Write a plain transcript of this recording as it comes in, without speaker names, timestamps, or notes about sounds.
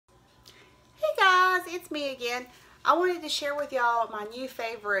it's me again. I wanted to share with y'all my new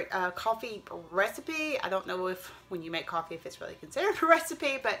favorite coffee recipe. I don't know if when you make coffee if it's really considered a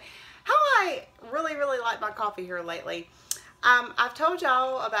recipe, but how I really like my coffee here lately. I've told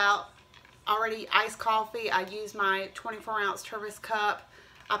y'all about already iced coffee. I use my 24-ounce Tervis cup.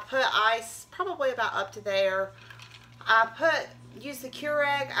 I put ice probably about up to there. Use the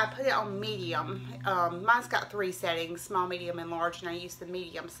Keurig. I put it on medium. Mine's got 3 settings, small, medium, and large, and I use the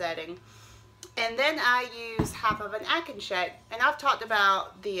medium setting. And then I use half of an Atkins shake. And I've talked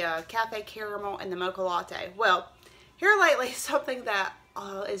about the cafe caramel and the mocha latte. Well, here lately, something that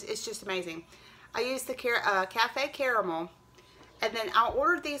is just amazing. I use the cafe caramel. And then I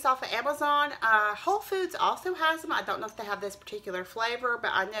ordered these off of Amazon. Whole Foods also has them. I don't know if they have this particular flavor,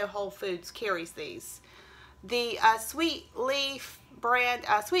 but I know Whole Foods carries these. The Sweet Leaf brand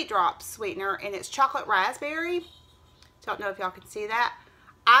Sweet Drops sweetener, and it's chocolate raspberry. Don't know if y'all can see that.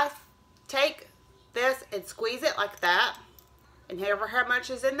 I take this and squeeze it like that, and however how much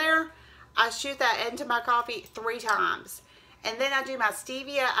is in there, I shoot that into my coffee 3 times. And then I do my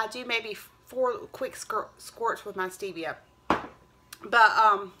stevia. I do maybe 4 quick squirts with my stevia.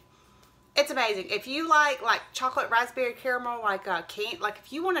 But it's amazing. If you like chocolate raspberry caramel, like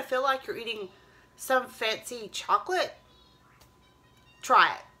if you want to feel like you're eating some fancy chocolate,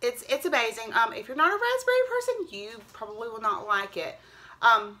 try it. It's amazing. If you're not a raspberry person, you probably will not like it.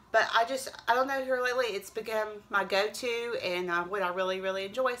 But I don't know, here lately it's become my go-to and what I really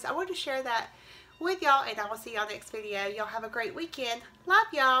enjoy. So I wanted to share that with y'all, and I will see y'all next video. Y'all have a great weekend. Love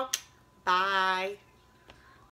y'all. Bye.